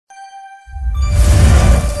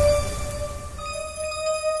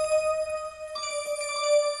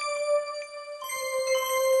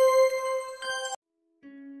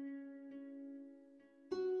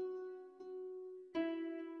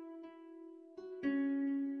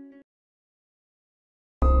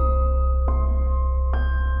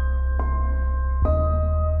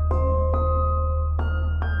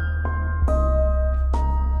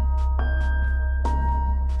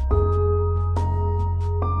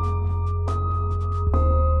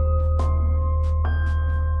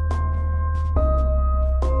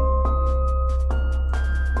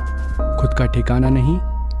का ठिकाना नहीं,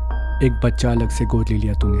 एक बच्चा अलग से गोद ले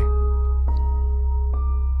लिया तूने।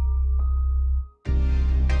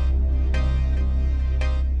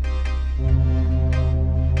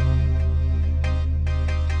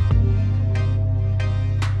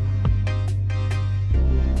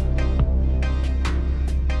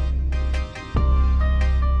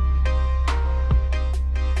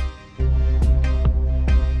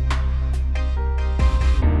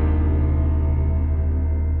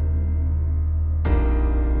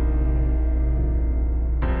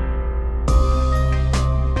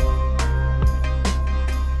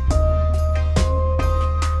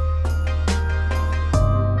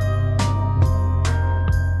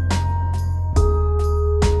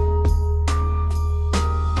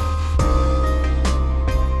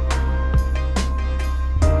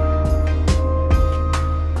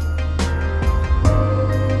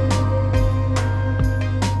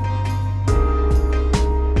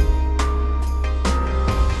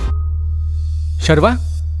 शर्वा,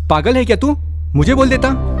 पागल है क्या तू? मुझे बोल देता।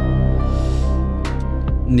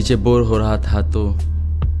 नीचे बोर हो रहा था तो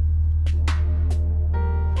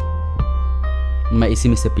मैं इसी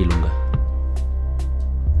में से पी लूंगा।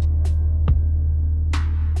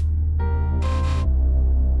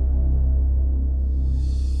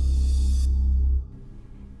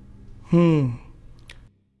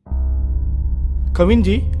 कविन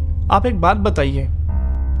जी, आप एक बात बताइए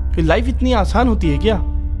कि लाइफ इतनी आसान होती है क्या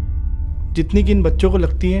जितनी कि इन बच्चों को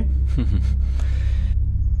लगती है?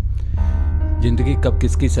 जिंदगी कब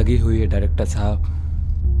किसकी सगी हुई है डायरेक्टर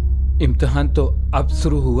साहब। इम्तिहान तो अब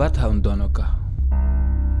शुरू हुआ था उन दोनों का।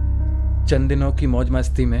 चंद दिनों की मौज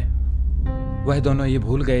मस्ती में वह दोनों ये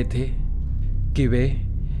भूल गए थे कि वे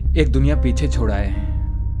एक दुनिया पीछे छोड़ आए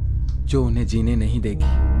हैं जो उन्हें जीने नहीं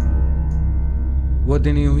देगी। वो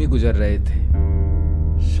दिन यूं ही गुजर रहे थे,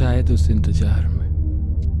 शायद उस इंतजार में।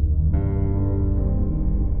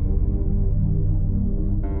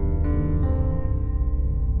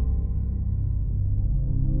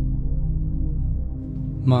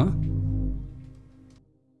 माँ,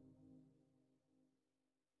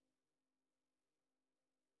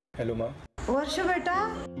 हेलो माँ। वर्षो बेटा,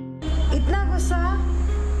 इतना गुस्सा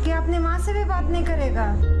कि अपने माँ से भी बात नहीं करेगा।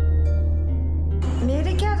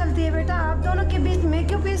 मेरी क्या गलती है बेटा? आप दोनों के बीच में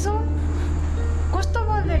क्यों पीसूं? कुछ तो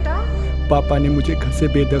बोल बेटा। पापा ने मुझे घर से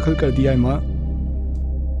बेदखल कर दिया है माँ।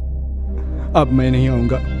 अब मैं नहीं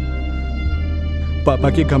आऊंगा। पापा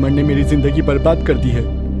के घमंड ने मेरी जिंदगी बर्बाद कर दी है।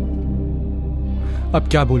 अब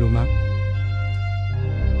क्या बोलूं माँ?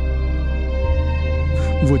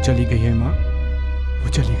 वो चली गई है माँ, वो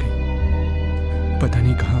चली गई, पता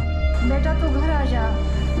नहीं कहाँ। बेटा तू घर आ जा,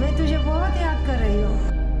 मैं तुझे बहुत याद कर रही हूँ।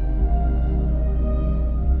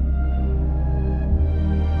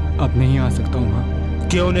 अब नहीं आ सकता हूँ माँ।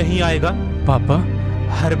 क्यों नहीं आएगा? पापा,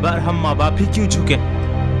 हर बार हम माँ बाप ही क्यों झुके?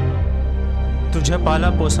 तुझे पाला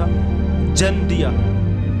पोसा, जन्म दिया,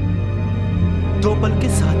 2 पल के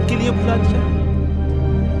साथ के लिए भुला दिया,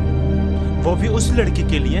 वो भी उस लड़की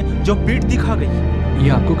के लिए जो पीठ दिखा गई। ये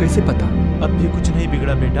आपको कैसे पता? अब भी कुछ नहीं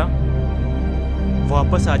बिगड़ा बेटा।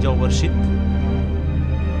 वापस आ जाओ वर्षित।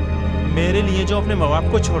 मेरे लिए जो अपने माँ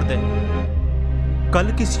बाप को छोड़ दे,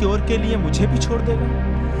 कल किसी और के लिए मुझे भी छोड़ देगा।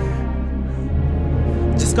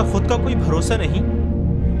 जिसका खुद का कोई भरोसा नहीं,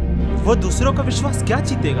 वो दूसरों का विश्वास क्या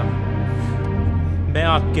जीतेगा? मैं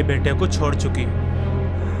आपके बेटे को छोड़ चुकी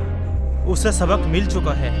हूं, उसे सबक मिल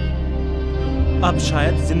चुका है। अब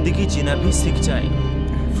शायद जिंदगी जीना भी सीख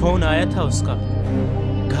जाएगा। फोन आया था उसका,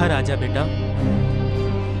 घर आजा बेटा,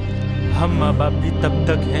 हम माँ बाप भी तब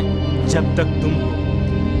तक हैं जब तक तुम हो।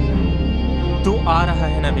 तू आ रहा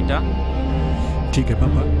है ना बेटा? ठीक है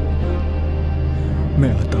पापा,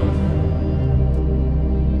 मैं आता हूँ।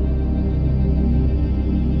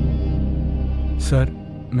 सर,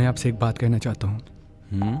 मैं आपसे एक बात कहना चाहता हूँ।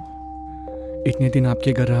 इतने दिन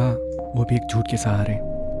आपके घर रहा, वो भी एक झूठ के सहारे।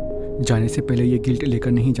 जाने से पहले ये गिल्ट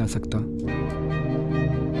लेकर नहीं जा सकता।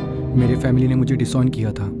 मेरे फैमिली ने मुझे डिसऑन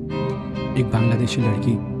किया था। एक बांग्लादेशी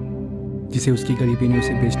लड़की जिसे उसकी गरीबी ने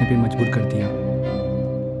उसे बेचने पे मजबूर कर दिया,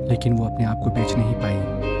 लेकिन वो अपने आप को बेच नहीं पाई।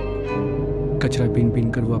 कचरा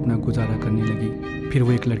बीन कर वो अपना गुजारा करने लगी। फिर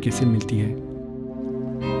वो एक लड़के से मिलती है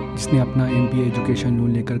जिसने अपना MBA एजुकेशन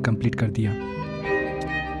लोन लेकर कंप्लीट कर दिया,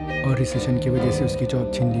 और रिसेशन की वजह से उसकी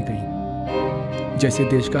जॉब छीन ली गई। जैसे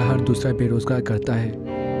देश का हर दूसरा बेरोजगार करता है,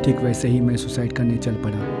 ठीक वैसे ही मैं सुसाइड करने चल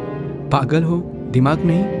पड़ा। पागल हो, दिमाग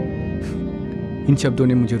नहीं? इन शब्दों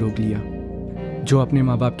ने मुझे रोक लिया। जो अपने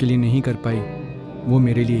माँ बाप के लिए नहीं कर पाई, वो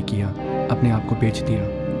मेरे लिए किया। अपने आप को बेच दिया।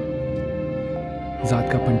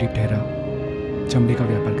 जात का पंडित ठहरा, चमड़े का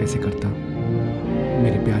व्यापार कैसे करता।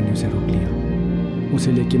 मेरे प्यार ने उसे रोक लिया।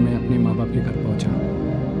 उसे लेके मैं अपने माँ बाप के घर पहुँचा।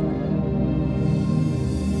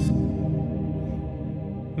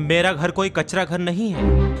 मेरा घर कोई कचरा घर नहीं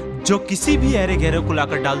है जो किसी भी ऐरे गहरे को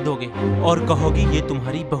लाकर डाल दोगे और कहोगी ये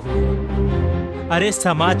तुम्हारी बहू है। अरे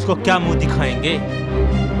समाज को क्या मुंह दिखाएंगे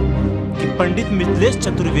कि पंडित मिथिलेश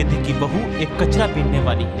चतुर्वेदी की बहू एक कचरा पीने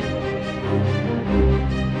वाली है,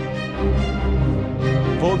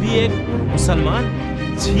 वो भी एक मुसलमान।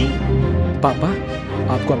 जी पापा,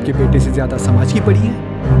 आपको आपके बेटे से ज्यादा समाज की पड़ी है।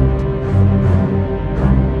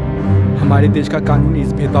 हमारे देश का कानून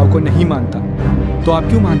इस भेदभाव को नहीं मानता, तो आप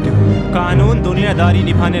क्यों मानते हो? कानून दुनियादारी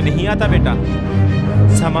निभाने नहीं आता बेटा,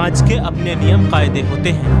 समाज के अपने नियम कायदे होते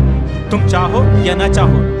हैं। तुम चाहो या ना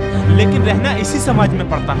चाहो, लेकिन रहना इसी समाज में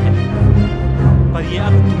पड़ता है। पर यह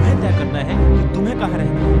अब तुम्हें तय करना है कि तुम्हें कहाँ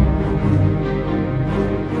रहना है।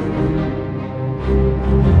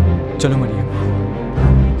 चलो मरियम।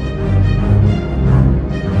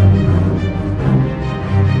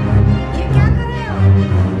 ये क्या कर रहे हो? बेटा है वो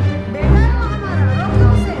हमारा, रोक लो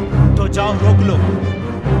उसे। तो जाओ रोक लो,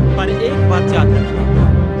 पर एक बात याद रखना,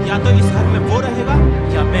 या तो इस घर में वो रहेगा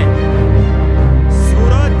या मैं।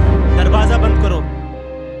 सूरज, दरवाजा बंद करो।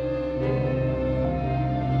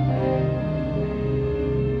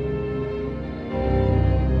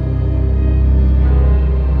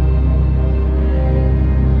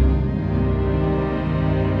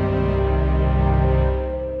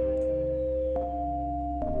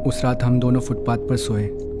 उस रात हम दोनों फुटपाथ पर सोए।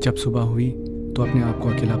 जब सुबह हुई तो अपने आप को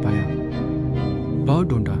अकेला पाया। बहुत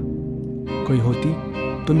ढूंढा, कोई होती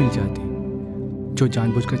तो मिल जाती। जो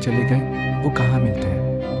जानबूझकर चले गए वो कहाँ मिलते हैं।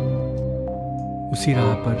 उसी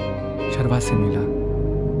राह पर शर्वा से मिला,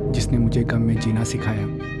 जिसने मुझे गम में जीना सिखाया।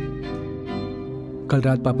 कल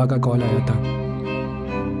रात पापा का कॉल आया था,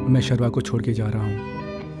 मैं शर्वा को छोड़ के जा रहा हूँ।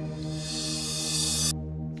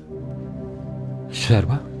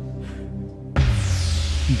 शर्वा,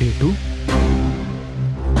 बेटू,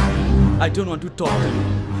 I don't want to talk to you.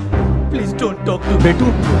 Please don't talk to me. बेटू,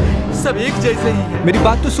 सब एक जैसे ही हैं। मेरी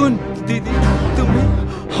बात तो सुन। दीदी, तुम्हें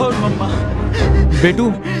और मम्मा। बेटू,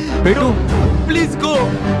 बेटू, Please go.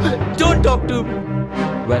 Don't talk to me.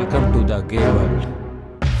 Welcome to the gay world.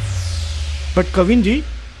 But Kavin जी,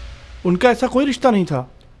 उनका ऐसा कोई रिश्ता नहीं था।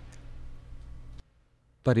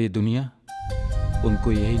 पर ये दुनिया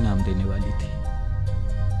उनको यही नाम देने वाली थी।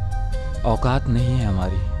 औकात नहीं है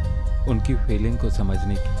हमारी उनकी फीलिंग को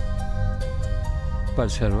समझने की, पर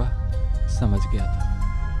शर्वा समझ गया था।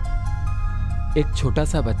 एक छोटा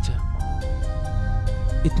सा बच्चा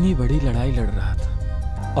इतनी बड़ी लड़ाई लड़ रहा था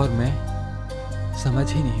और मैं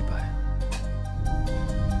समझ ही नहीं पाया।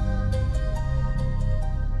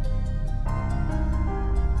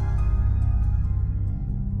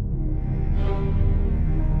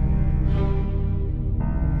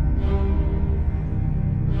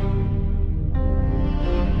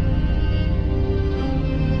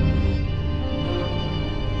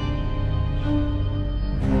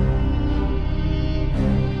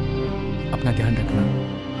 अपना ध्यान रखना।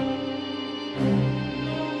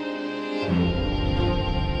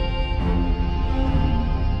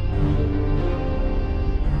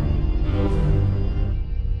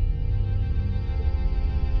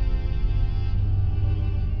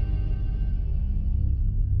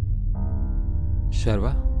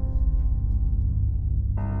 शर्वा,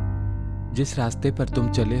 जिस रास्ते पर तुम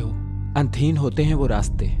चले हो अंतहीन होते हैं वो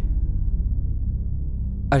रास्ते।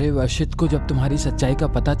 अरे वर्षित को जब तुम्हारी सच्चाई का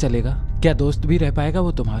पता चलेगा, क्या दोस्त भी रह पाएगा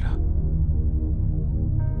वो तुम्हारा?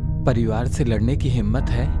 परिवार से लड़ने की हिम्मत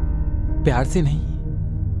है, प्यार से नहीं।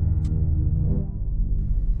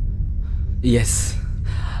 Yes,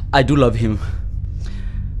 I do love him.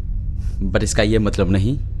 But इसका ये मतलब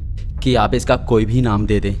नहीं कि आप इसका कोई भी नाम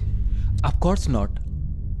दे दें। Of course not.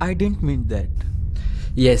 I didn't mean that.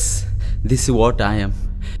 Yes, this is what I am.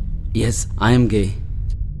 Yes, I am gay.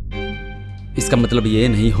 इसका मतलब ये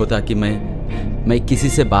नहीं होता कि मैं किसी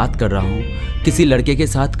से बात कर रहा हूँ, किसी लड़के के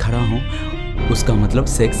साथ खड़ा हूँ, उसका मतलब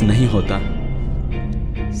सेक्स नहीं होता।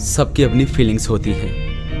 सबकी अपनी फीलिंग्स होती है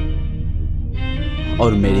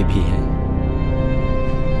और मेरी भी है।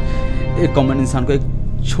 एक कॉमन इंसान को एक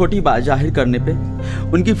छोटी बात जाहिर करने पे,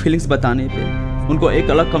 उनकी फीलिंग्स बताने पे, उनको एक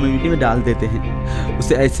अलग कम्युनिटी में डाल देते हैं,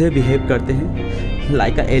 उसे ऐसे बिहेव करते हैं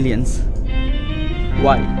like a aliens.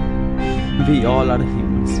 Y? We all are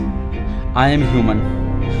humans. I am human.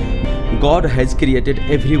 God has created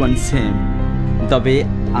everyone same, the way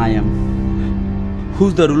I am.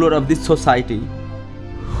 Who's the ruler of this society?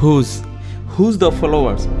 Who's the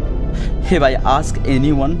followers? Have I asked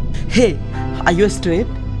anyone? Hey, are you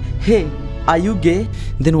straight? Hey, are you gay?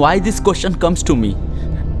 Then why this question comes to me?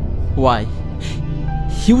 Why?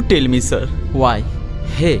 You tell me, sir. Why?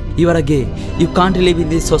 Hey, you are a gay. You can't live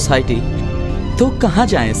in this society. तो कहाँ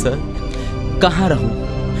जाएं, sir? कहाँ रहूं?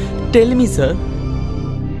 Tell me, sir.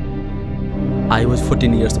 I was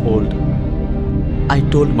 14 years old. I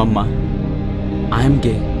told Mama, I am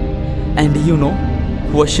gay. And you know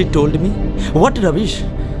what she told me? What rubbish!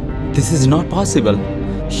 This is not possible.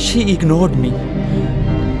 She ignored me.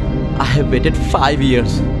 I have waited 5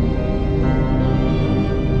 years.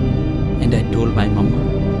 And I told my mama,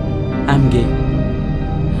 I'm gay.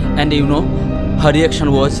 And you know, her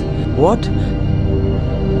reaction was, what?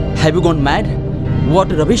 Have you gone mad?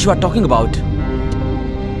 What rubbish you are talking about?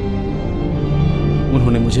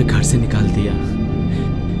 उन्होंने मुझे घर से निकाल दिया।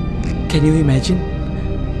 Can you imagine?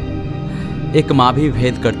 एक माँ भी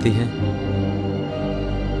भेद करती है।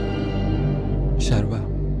 शर्वा,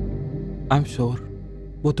 आई एम श्योर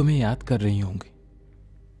वो तुम्हें याद कर रही होंगी।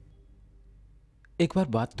 एक बार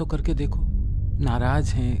बात तो करके देखो। नाराज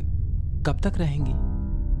हैं, कब तक रहेंगी?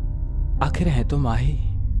 आखिर हैं तो माँ ही।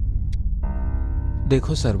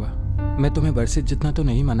 देखो सर्वा, मैं तुम्हें वर्षित जितना तो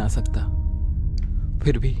नहीं मना सकता,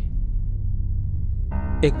 फिर भी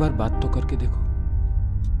एक बार बात तो करके देखो।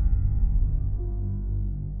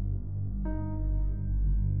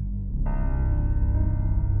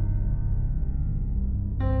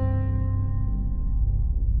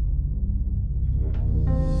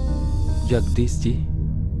 जगदीश जी,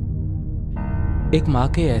 एक माँ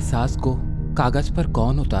के एहसास को कागज पर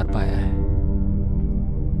कौन उतार पाया है?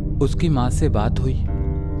 उसकी माँ से बात हुई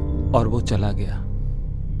और वो चला गया।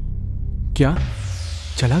 क्या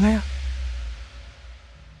चला गया?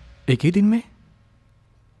 एक ही दिन में?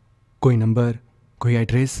 कोई नंबर, कोई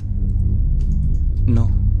एड्रेस? नो।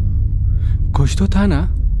 कुछ तो था ना?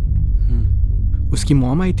 उसकी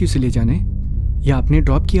मॉम आई थी उसे ले जाने, या आपने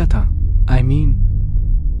ड्रॉप किया था? आई मीन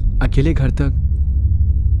अकेले घर तक?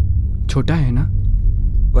 छोटा है ना?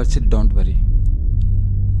 वर्षित डोंट वरी,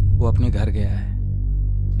 वो अपने घर गया है।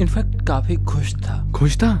 इनफैक्ट काफी खुश था।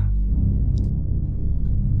 खुश था?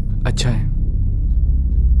 अच्छा है।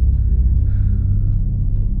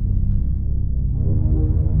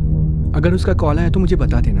 अगर उसका कॉल आया तो मुझे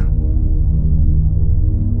बता देना।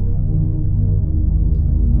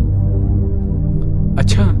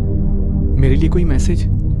 अच्छा, मेरे लिए कोई मैसेज?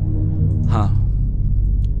 हाँ,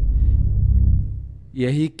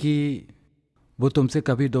 यही कि वो तुमसे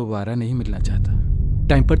कभी दोबारा नहीं मिलना चाहता।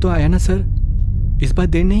 टाइम पर तो आया ना सर, इस बार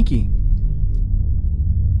देर नहीं की।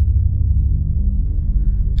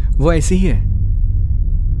 वो ऐसी ही है,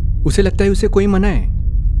 उसे लगता है उसे कोई मना है।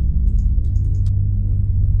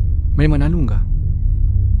 मैं मना लूंगा,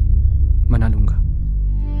 मना लूंगा।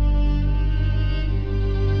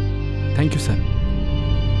 Thank you sir,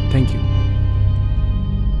 thank you.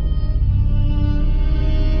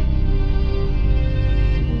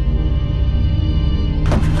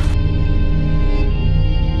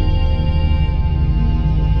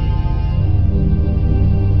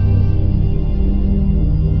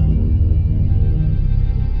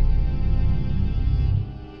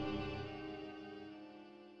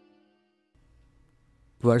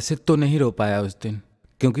 वर्षित तो नहीं रो पाया उस दिन,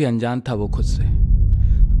 क्योंकि अनजान था वो खुद से,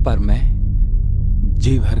 पर मैं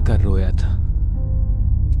जी भर कर रोया था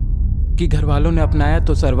कि घर वालों ने अपनाया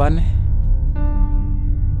तो सर्वा ने।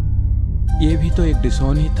 ये भी तो एक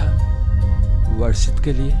डिसोन ही था वर्षित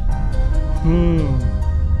के लिए।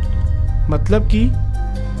 मतलब कि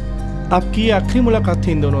आपकी आखिरी मुलाकात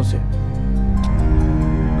थी इन दोनों से?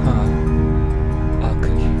 हाँ,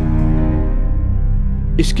 आखिरी।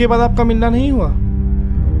 इसके बाद आपका मिलना नहीं हुआ?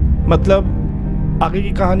 मतलब आगे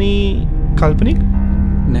की कहानी काल्पनिक?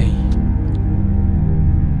 नहीं,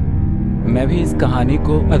 मैं भी इस कहानी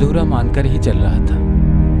को अधूरा मानकर ही चल रहा था।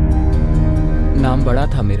 नाम बड़ा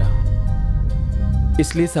था मेरा,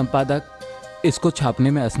 इसलिए संपादक इसको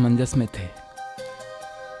छापने में असमंजस में थे।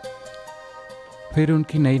 फिर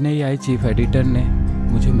उनकी नई नई आई चीफ एडिटर ने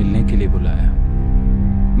मुझे मिलने के लिए बुलाया।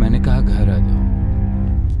 मैंने कहा घर आ जाओ।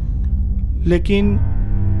 लेकिन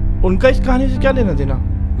उनका इस कहानी से क्या लेना देना?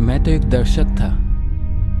 मैं तो एक दर्शक था,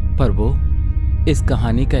 पर वो इस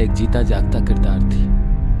कहानी का एक जीता जागता किरदार थी।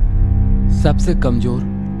 सबसे कमजोर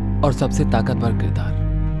और सबसे ताकतवर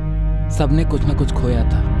किरदार। सबने कुछ न कुछ खोया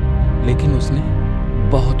था, लेकिन उसने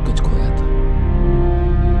बहुत कुछ खोया था।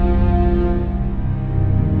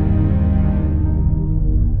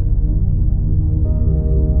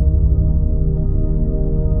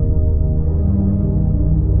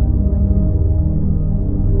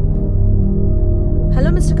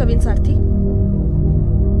 Hello mister Kavin Sarathi.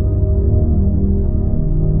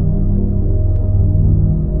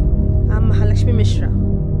 I'm Mahalakshmi Mishra.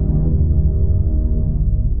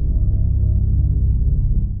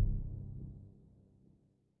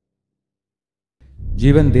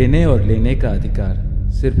 जीवन देने और लेने का अधिकार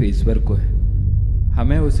सिर्फ ईश्वर को है।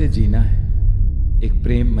 हमें उसे जीना है, एक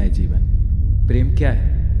प्रेममय जीवन। प्रेम क्या है?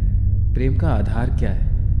 प्रेम का आधार क्या है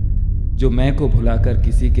जो मैं को भुलाकर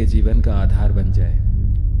किसी के जीवन का आधार बन जाए?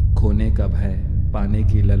 खोने का भय, पाने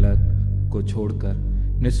की ललक को छोड़कर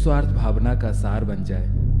निस्वार्थ भावना का सार बन जाए।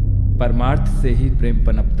 परमार्थ से ही प्रेम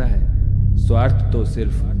पनपता है, स्वार्थ तो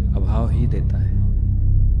सिर्फ अभाव ही देता है।